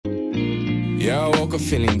Yeah, I woke up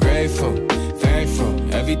feeling grateful,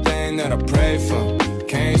 thankful. Everything that I prayed for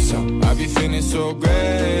came so. I be feeling so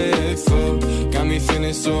grateful, got me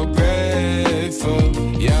feeling so grateful.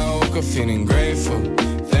 Yeah, I woke up feeling grateful,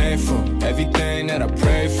 thankful. Everything that I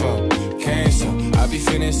prayed for came so. I be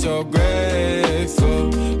feeling so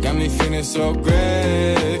grateful, got me feeling so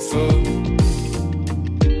grateful.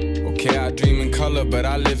 Okay, I dream in color, but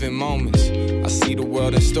I live in moments. I see the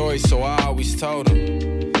world in stories, so I always told them.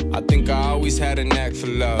 I think I always had a knack for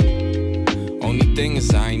love. Only thing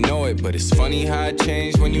is I ain't know it, but it's funny how it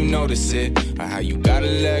changed when you notice it, or how you gotta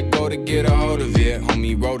let go to get a hold of it.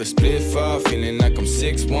 Homie wrote a spliff up, feeling like I'm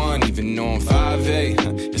 6'1", even though I'm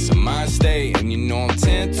 5'8". It's a mind state, and you know I'm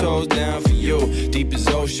 10 toes down for you. Deep as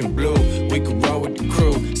ocean blue, we could roll with the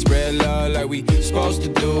crew, spread love like we supposed to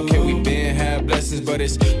do. Can we been have blessings, but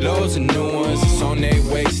it's loads of new ones. It's on their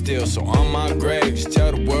way still, so on my grave, just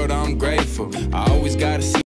tell the world I'm grateful. I always gotta see